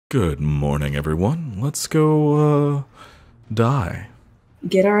Good morning, everyone. Let's go, die.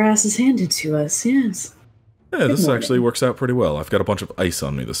 Get our asses handed to us, yes. Yeah, Good this morning. actually works out pretty well. I've got a bunch of ice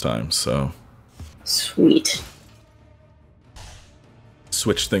on me this time, so... Sweet.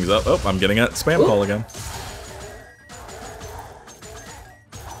 Switch things up. Oh, I'm getting a spam call again.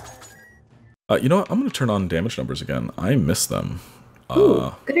 You know what? I'm gonna turn on damage numbers again. I miss them.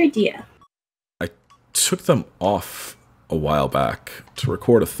 Ooh, good idea. I took them off a while back to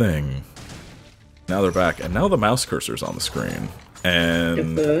record a thing. Now they're back, and now the mouse cursor's on the screen.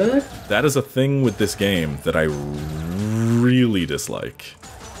 And Good. that is a thing with this game that I really dislike.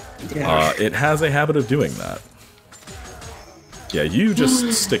 Yeah. It has a habit of doing that. Yeah, you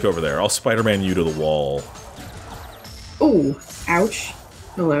just stick over there. I'll Spider-Man you to the wall. Ooh, ouch.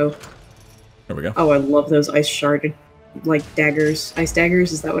 Hello. There we go. Oh, I love those ice shard, like daggers. Ice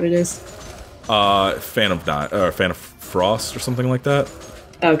daggers, is that what it is? Fan of Frost or something like that.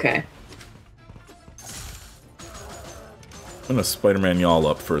 Okay. I'm gonna Spider-Man y'all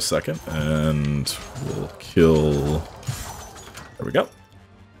up for a second, and we'll kill... There we go.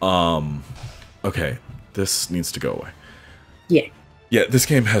 Okay, this needs to go away. Yeah. Yeah, this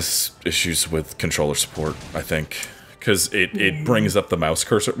game has issues with controller support, I think. Because it brings up the mouse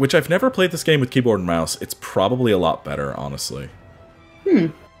cursor, which I've never played this game with keyboard and mouse. It's probably a lot better, honestly.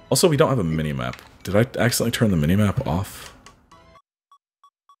 Also, we don't have a minimap. Did I accidentally turn the minimap off?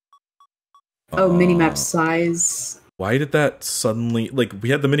 Oh, minimap size. Why did that suddenly... Like,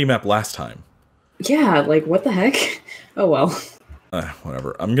 we had the minimap last time. Yeah, like, what the heck? Oh, well.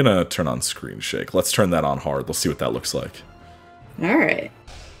 Whatever. I'm gonna turn on screen shake. Let's turn that on hard. Let's see what that looks like. Alright.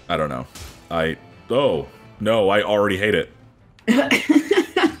 I don't know. Oh, no, I already hate it.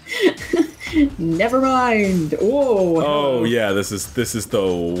 Never mind. Whoa. Oh yeah, this is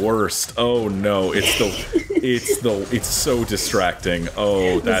the worst. Oh no, it's so distracting.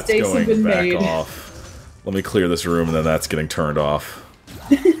 Oh, that's Mistakes have going been back made. off. Let me clear this room and then that's getting turned off.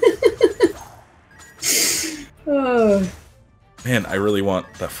 Oh. Man, I really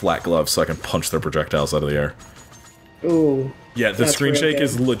want that flat glove so I can punch their projectiles out of the air. Ooh. Yeah, the That's screen real shake good.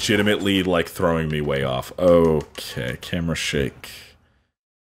 is legitimately like throwing me way off. Okay, camera shake.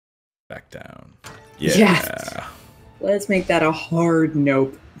 Back down. Yeah. Yeah. Let's make that a hard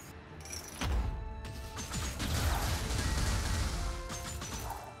nope.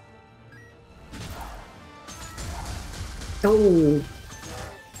 Oh.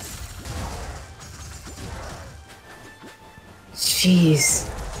 Jeez.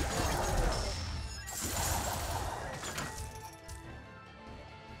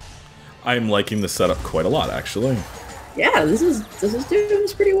 I'm liking the setup quite a lot, actually. Yeah, this is doing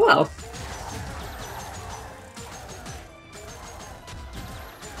this pretty well.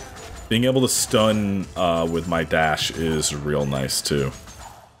 Being able to stun with my dash is real nice, too.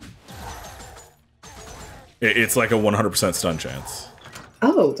 It's like a 100% stun chance.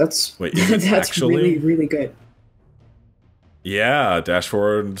 Oh, that's Wait, is it that's actually? really, really good. Yeah, dash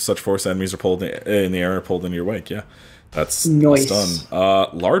forward, such force enemies are pulled in the air, pulled into your wake, yeah. That's Nice. stun.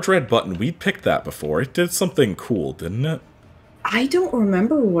 Large red button, we picked that before. It did something cool, didn't it? I don't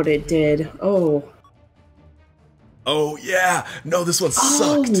remember what it did. Oh. Oh, yeah! No, this one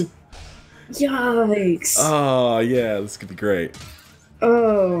Oh. sucked! Yikes. Oh, yeah, this could be great.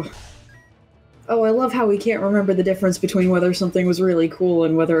 Oh. Oh, I love how we can't remember the difference between whether something was really cool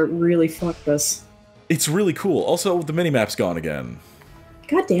and whether it really fucked us. It's really cool. Also, the minimap's gone again.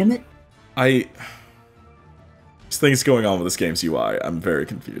 God damn it. There's things going on with this game's UI. I'm very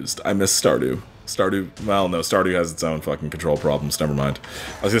confused. I miss Stardew. Well, no, Stardew has its own fucking control problems. Never mind.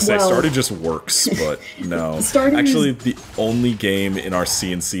 I was gonna say, Well- Stardew just works, but no. Stardew Actually, the only game in our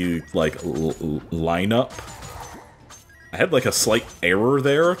CNC, like, lineup... I had, like, a slight error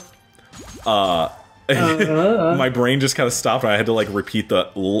there. My brain just kind of stopped, and I had to, like, repeat the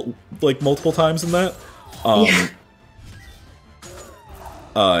like, multiple times in that. Yeah.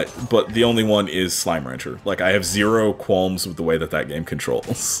 But the only one is Slime Rancher. Like, I have zero qualms with the way that game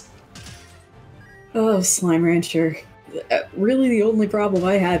controls. Oh, Slime Rancher. Really, the only problem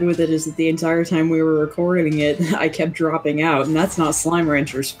I had with it is that the entire time we were recording it, I kept dropping out, and that's not Slime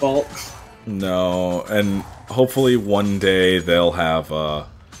Rancher's fault. No, and hopefully one day they'll have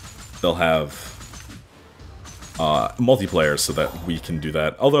multiplayer so that we can do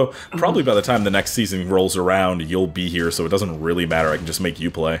that. Although, probably by the time the next season rolls around, you'll be here, so it doesn't really matter. I can just make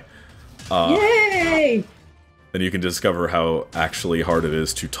you play. Yay! Then you can discover how actually hard it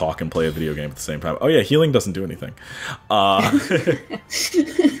is to talk and play a video game at the same time. Oh yeah, healing doesn't do anything. Well,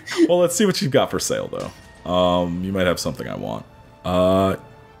 let's see what you've got for sale, though. You might have something I want.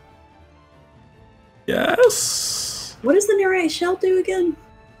 Yes? What does the narrate shell do again?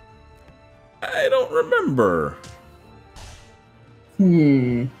 I don't remember.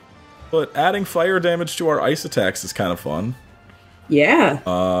 But adding fire damage to our ice attacks is kind of fun. Yeah.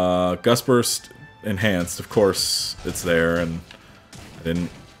 Gust Burst enhanced, of course, it's there, and I didn't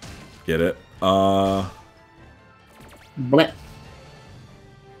get it. Bleh.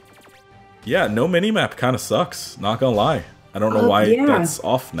 Yeah, no minimap kind of sucks, not gonna lie. I don't know why that's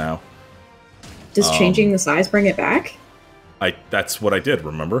off now. Does changing the size bring it back? That's what I did,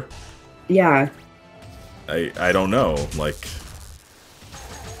 remember? Yeah. I don't know, like...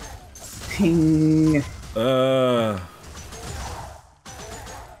 Ping.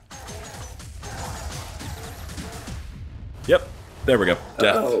 Yep, there we go.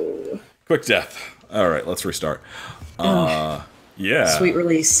 Death. Oh. Quick death. Alright, let's restart. Yeah. Sweet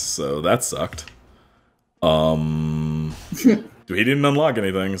release. So that sucked. He didn't unlock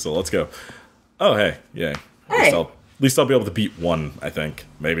anything, so let's go. Oh, hey. Yay. Hey. At least I'll be able to beat one, I think.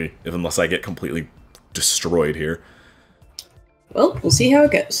 Maybe. Unless I get completely destroyed here. Well, we'll see how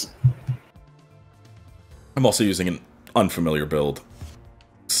it goes. I'm also using an unfamiliar build.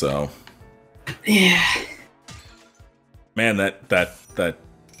 So... Yeah. Man, that...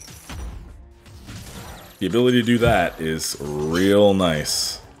 The ability to do that is real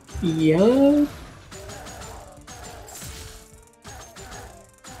nice. Yeah.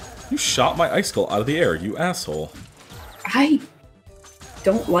 You shot my icicle out of the air, you asshole. I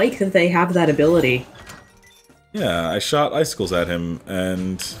don't like that they have that ability. Yeah, I shot icicles at him,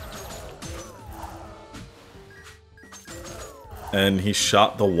 and he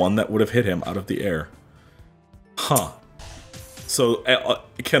shot the one that would have hit him out of the air. Huh. So,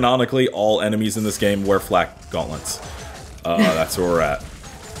 canonically, all enemies in this game wear flak gauntlets. That's where we're at.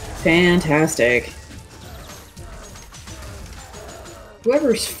 Fantastic.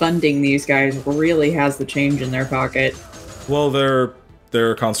 Whoever's funding these guys really has the change in their pocket. Well,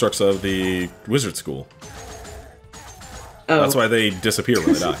 they're constructs of the wizard school. Oh. That's why they disappear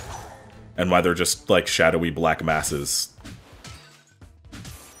when they die. And why they're just, like, shadowy black masses.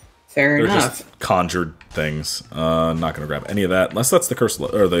 Fair They're enough. just conjured things. Not gonna grab any of that. Unless that's the curse,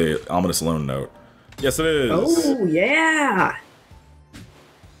 or the ominous lone note. Yes, it is! Oh, yeah!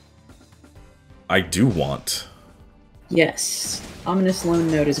 I do want. Yes. Ominous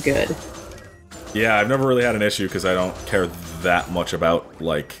lone note is good. Yeah, I've never really had an issue because I don't care that much about,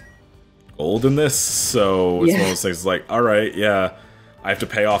 like, gold in this, so it's one of those things like, alright, yeah, I have to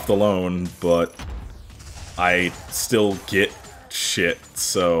pay off the loan, but I still get shit,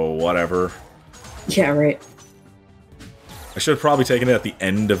 so whatever. Yeah, right. I should have probably taken it at the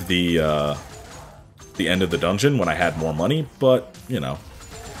end of the dungeon when I had more money, but, you know.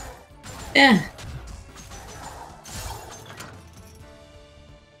 Eh.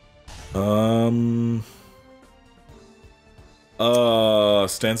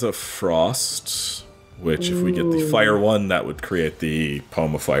 Stanza Frost, which if we get the fire one, that would create the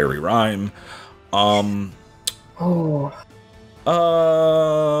Poem of Fiery Rhyme.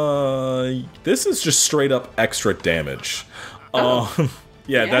 This is just straight up extra damage. Yeah,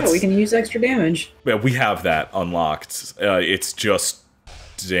 we can use extra damage. Yeah, we have that unlocked. It's just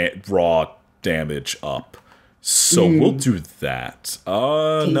raw damage up. So we'll do that.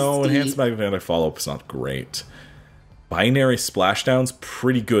 No, Enhanced Magnetic Follow-Up is not great. Binary Splashdowns,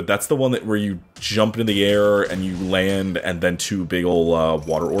 pretty good. That's the one where you jump into the air and you land, and then two big old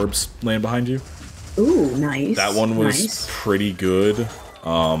water orbs land behind you. Ooh, nice. That one was pretty good.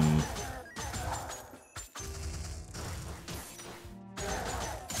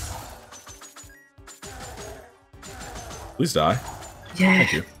 Please die. Yeah.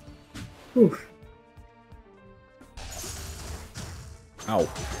 Thank you. Ooh. Ow.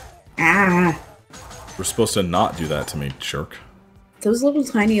 Ah. We're supposed to not do that to me, jerk. Those little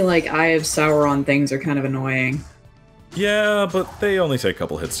tiny, like, Eye of Sauron things are kind of annoying. Yeah, but they only take a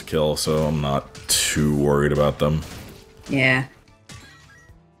couple hits to kill, so I'm not too worried about them. Yeah.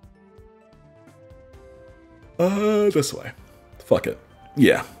 This way. Fuck it.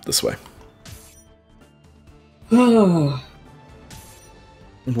 Yeah, this way. Oh.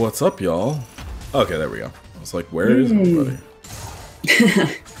 What's up, y'all? Okay, there we go. I was like, where is everybody?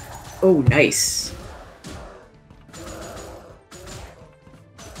 Oh, nice.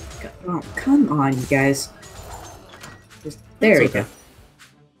 Oh, come on, you guys. Just, there you go.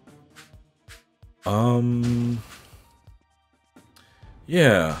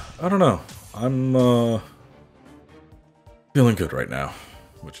 Yeah, I don't know. I'm, feeling good right now,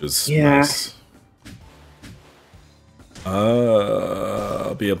 which is nice.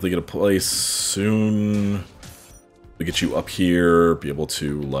 I'll be able to get a place soon. To get you up here, be able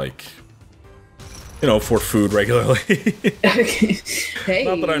to, like, you know, for food regularly. Hey,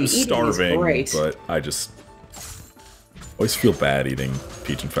 not that I'm eating is starving, great. but I just always feel bad eating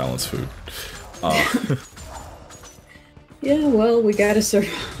Peach and Fallon's food. Yeah, well, we gotta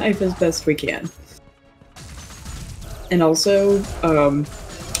survive as best we can. And also,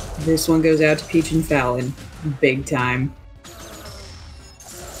 this one goes out to Peach and Fallon. Big time.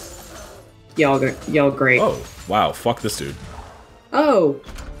 Y'all great. Oh, wow, fuck this dude. Oh!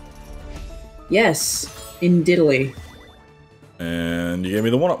 Yes, in diddly. And you gave me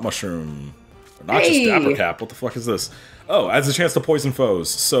the one-up mushroom. Not Hey! just Dapper Cap, what the fuck is this? Oh, adds a chance to poison foes.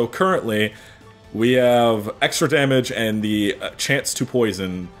 So currently, we have extra damage and the chance to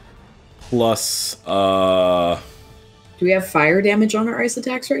poison, plus, Do we have fire damage on our ice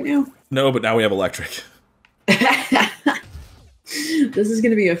attacks right now? no, but now we have electric. This is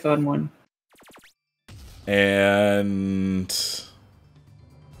gonna be a fun one. And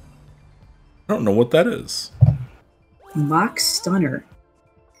I don't know what that is. Mock Stunner.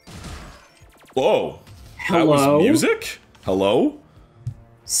 Whoa. Hello? That was music? Hello?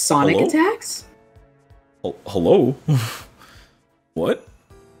 Sonic Hello? attacks? Hello? What?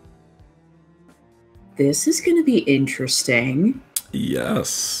 This is gonna be interesting.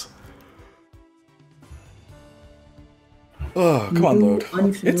 Yes. Oh, come on, load.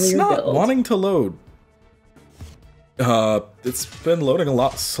 Unfamiliar It's not build. wanting to load. It's been loading a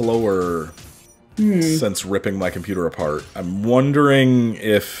lot slower since ripping my computer apart. I'm wondering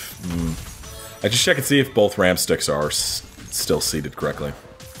if... I just check and see if both RAM sticks are still seated correctly.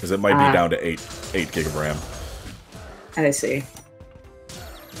 Because it might be down to 8 gig of RAM. I see.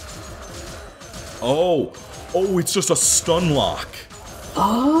 Oh! Oh, it's just a stun lock!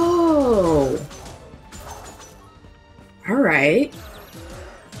 Oh! Alright.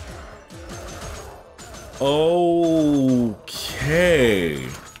 Okay.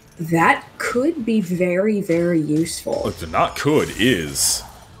 That could be very, very useful. Look, not could, is.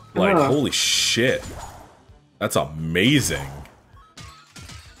 Like, holy shit. That's amazing.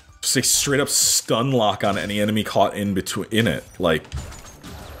 Just a straight up stun lock on any enemy caught in it. Like,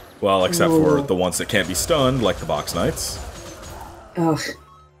 well, except for the ones that can't be stunned, like the Box Knights. Ugh.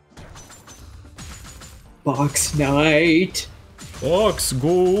 Box Knight. Box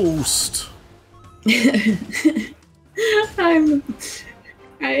Ghost. I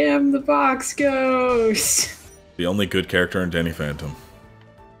am the Box Ghost. The only good character in Danny Phantom.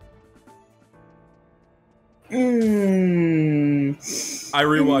 I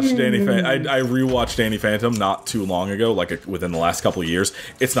rewatched I rewatched Danny Phantom not too long ago, like within the last couple of years.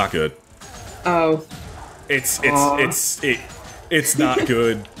 It's not good. Oh. It's not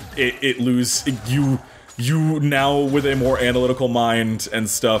good. You now with a more analytical mind and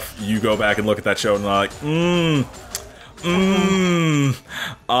stuff, you go back and look at that show and like,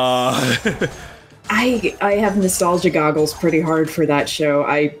 I have nostalgia goggles pretty hard for that show.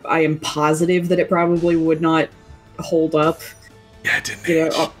 I am positive that it probably would not hold up. Yeah, it didn't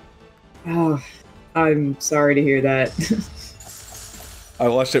age. Oh, I'm sorry to hear that. I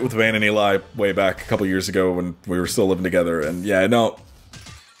watched it with Van and Eli way back a couple years ago when we were still living together, and yeah, no.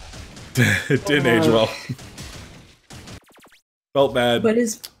 It didn't age well. Felt bad. But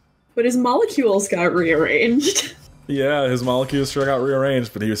his molecules got rearranged. Yeah, his molecules sure got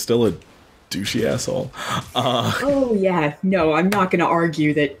rearranged, but he was still a douchey asshole. Oh yeah, no, I'm not gonna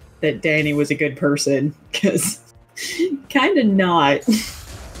argue that Danny was a good person, because kinda not.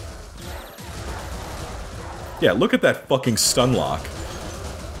 Yeah, look at that fucking stun lock.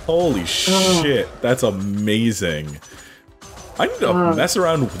 Holy shit, that's amazing. I need to mess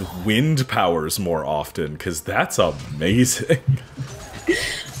around with wind powers more often, because that's amazing.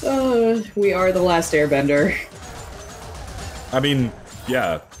 We are the last airbender. I mean,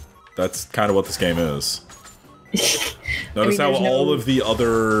 yeah, that's kind of what this game is. Notice how all of the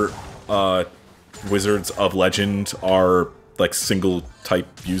other Wizards of Legend are, like, single-type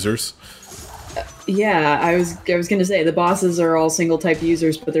users? Yeah, I was gonna say, the bosses are all single-type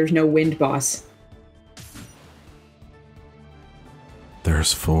users, but there's no wind boss.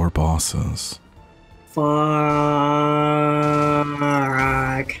 There's 4 bosses. Fuck.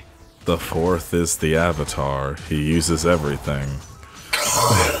 The 4th is the Avatar. He uses everything.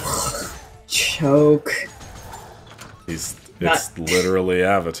 Choke. It's literally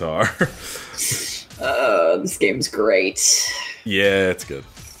Avatar. This game's great. Yeah, it's good.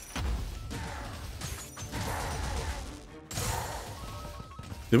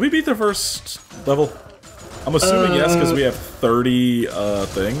 Did we beat the first level? I'm assuming yes, because we have 30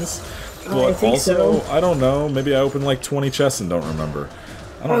 things. But I think also, so. I don't know, maybe I opened like 20 chests and don't remember.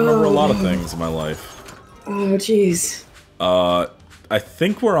 I don't remember a lot of things in my life. Oh, jeez. I I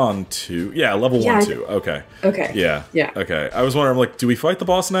think we're on 2. Yeah, level 1, 2. Okay. Okay. Yeah. Yeah. Okay. I was wondering, like, do we fight the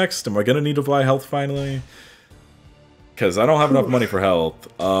boss next? Am I gonna need to buy health finally? Because I don't have enough money for health.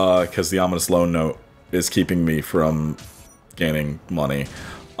 Because the ominous loan note is keeping me from gaining money.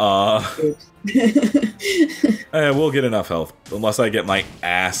 We'll get enough health. Unless I get my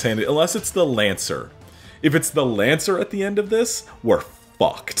ass handed. Unless it's the Lancer. If it's the Lancer at the end of this, we're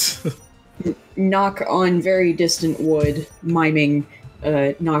fucked. Knock on very distant wood. Miming,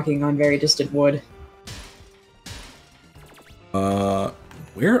 knocking on very distant wood.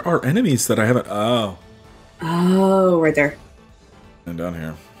 Where are enemies that I haven't... Oh. Oh, right there. And down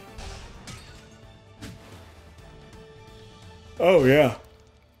here. Oh, yeah.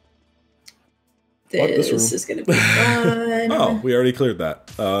 This is gonna be fun. Oh, we already cleared that.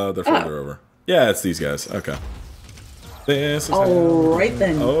 They're further over. Yeah, it's these guys. Okay. This is alright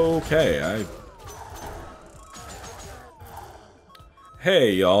then. Okay,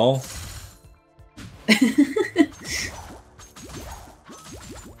 Hey, y'all.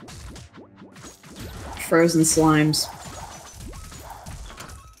 Frozen slimes.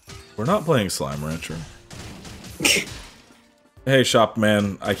 We're not playing Slime Rancher. Hey, shop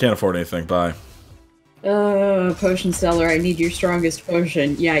man, I can't afford anything. Bye. Potion seller, I need your strongest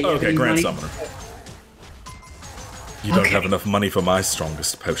potion. Yeah, you okay, Grand money? Summoner. You don't have enough money for my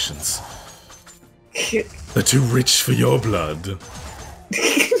strongest potions. They're too rich for your blood.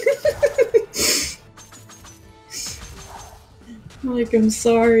 Like, I'm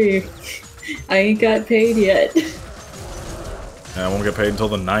sorry. I ain't got paid yet. I won't get paid until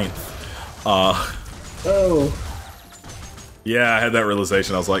the 9th. Oh. Yeah, I had that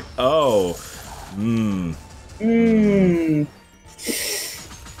realization. I was like, oh. Oh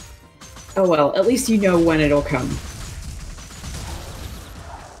well, at least you know when it'll come.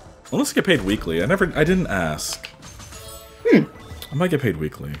 Unless I get paid weekly. I didn't ask. I might get paid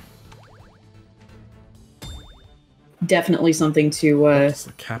weekly. Definitely something to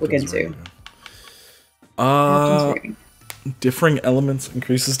look into. Differing elements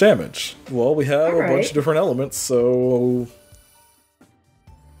increases damage. Well, we have a bunch of different elements, so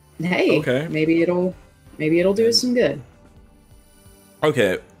hey, okay. Maybe it'll do us some good.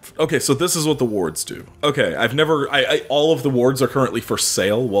 Okay, so this is what the wards do. Okay, all of the wards are currently for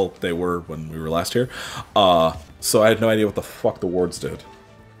sale. Well, they were when we were last here. So I had no idea what the fuck the wards did.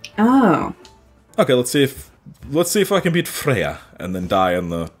 Oh. Okay, let's see if I can beat Freya and then die in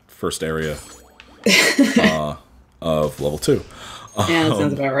the first area of level 2. Yeah, that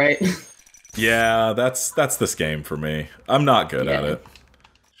sounds about right. Yeah, that's this game for me. I'm not good at it.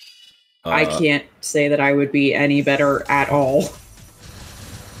 I can't say that I would be any better at all.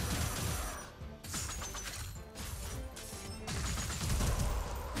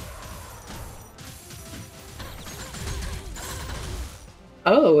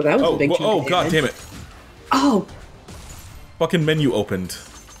 Oh, that was a big chunk of god damage. damn it. Oh! Fucking menu opened.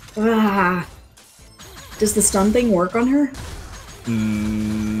 Ah. Does the stun thing work on her?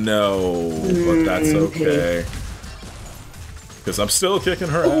 No, but that's okay. Because I'm still kicking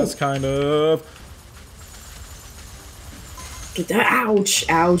her ass, kind of. Get that! Ouch!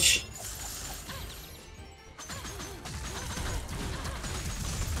 Ouch!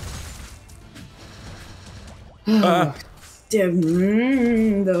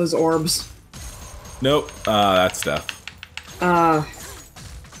 Damn, those orbs. Nope. That's death.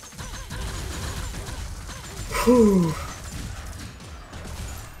 Whew.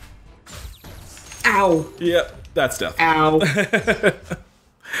 Ow. Yep, that's death. Ow.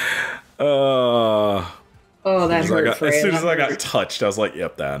 Oh, that hurt. As soon as I got touched, I was like,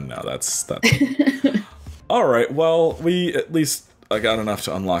 "Yep, that's." All right. Well, we at least got enough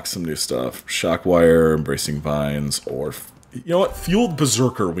to unlock some new stuff: Shockwire, Embracing Vines, or you know what, Fueled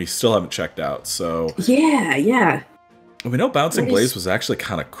Berserker. We still haven't checked out. So yeah. We know Bouncing Blaze was actually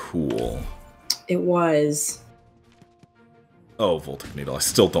kind of cool. It was. Oh, Voltic Needle. I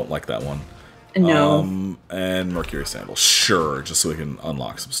still don't like that one. No. And Mercury Sandal. Sure, just so we can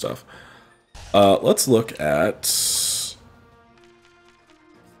unlock some stuff. Let's look at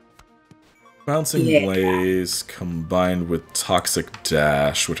Bouncing Blaze combined with Toxic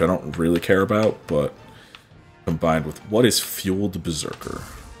Dash, which I don't really care about, but combined with what is Fueled Berserker?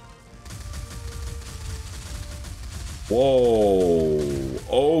 Whoa.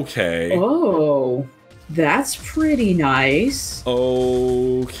 Okay. Oh. That's pretty nice.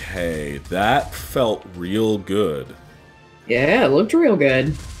 Okay, that felt real good. Yeah, it looked real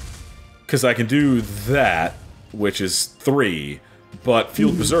good. Because I can do that, which is 3, but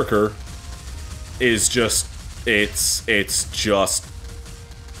Fueled Berserker is just, it's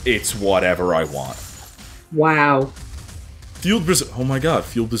whatever I want. Wow. Field Berserker. Oh my god,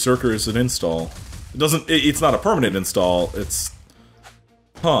 Field Berserker is an install. It doesn't. It's not a permanent install. It's.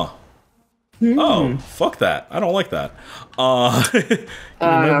 Huh. Oh, fuck that. I don't like that.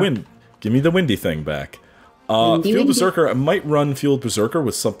 Give me the windy thing back. Field Berserker, I might run Field Berserker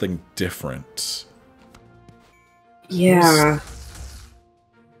with something different. Yeah.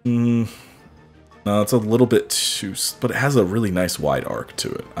 No, it's a little bit too... But it has a really nice wide arc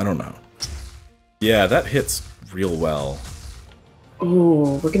to it. I don't know. Yeah, that hits real well.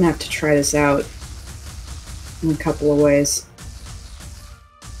 Oh, we're gonna have to try this out in a couple of ways.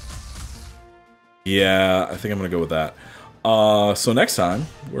 Yeah, I think I'm gonna go with that. So next time,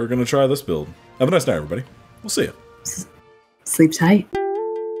 we're gonna try this build. Have a nice night, everybody. We'll see you. Sleep tight.